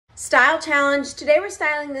Style challenge. Today we're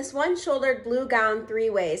styling this one-shouldered blue gown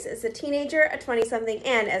 3 ways. As a teenager, a 20-something,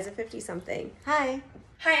 and as a 50-something. Hi.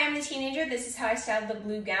 Hi, I'm the teenager. This is how I styled the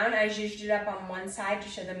blue gown. I zhuzhed it up on one side to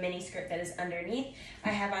show the mini skirt that is underneath. I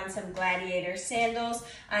have on some gladiator sandals.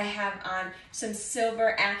 I have on some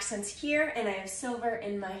silver accents here, and I have silver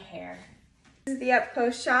in my hair. This is the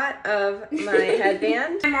up-close shot of my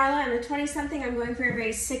headband. I'm Marla. I'm a 20-something. I'm going for a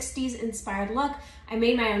very 60s inspired look. I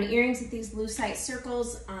made my own earrings with these lucite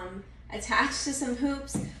circles attached to some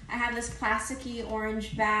hoops. I have this plasticky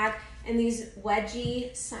orange bag and these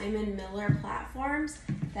wedgy Simon Miller platforms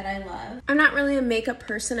that I love. I'm not really a makeup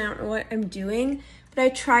person. I don't know what I'm doing, but I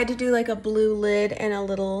tried to do like a blue lid and a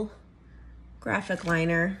little graphic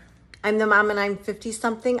liner. I'm the mom and I'm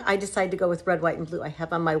 50-something. I decided to go with red, white, and blue. I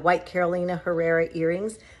have on my white Carolina Herrera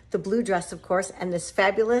earrings, the blue dress, of course, and this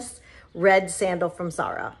fabulous red sandal from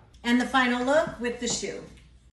Zara. And the final look with the shoe.